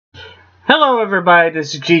Hello everybody,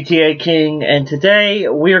 this is GTA King, and today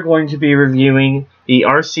we are going to be reviewing the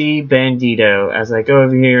RC Bandito as I go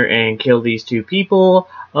over here and kill these two people.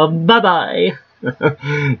 Bye-bye!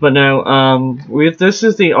 But no, this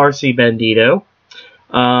is the RC Bandito.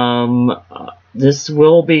 This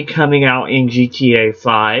will be coming out in GTA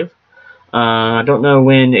 5. I don't know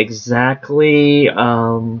when exactly,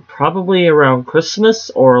 probably around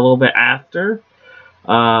Christmas or a little bit after.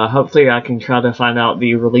 Hopefully I can try to find out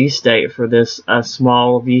the release date for this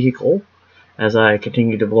small vehicle as I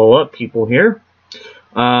continue to blow up people here.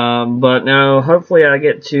 But no, hopefully I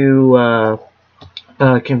get to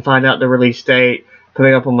can find out the release date, put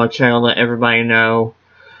it up on my channel, let everybody know.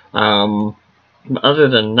 But other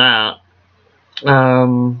than that,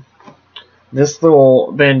 this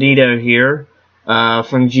little Bandito here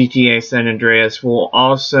from GTA San Andreas will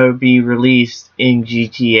also be released in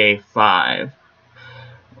GTA 5.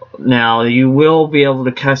 Now, you will be able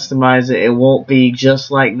to customize it. It won't be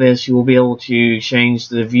just like this. You will be able to change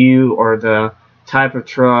the view or the type of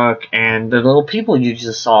truck and the little people you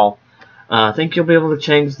just saw. I think you'll be able to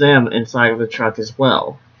change them inside of the truck as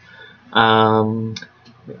well. And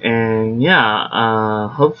yeah,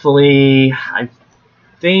 hopefully, I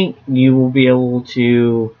think you will be able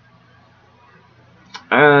to...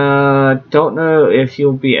 don't know if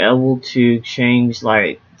you'll be able to change,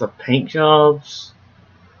 like, the paint jobs.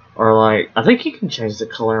 Or like, I think you can change the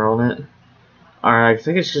color on it. Or I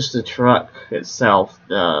think it's just the truck itself,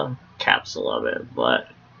 the capsule of it. But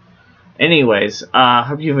anyways, I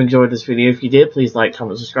hope you've enjoyed this video. If you did, please like,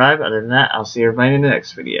 comment, subscribe. Other than that, I'll see everybody in the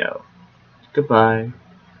next video. Goodbye.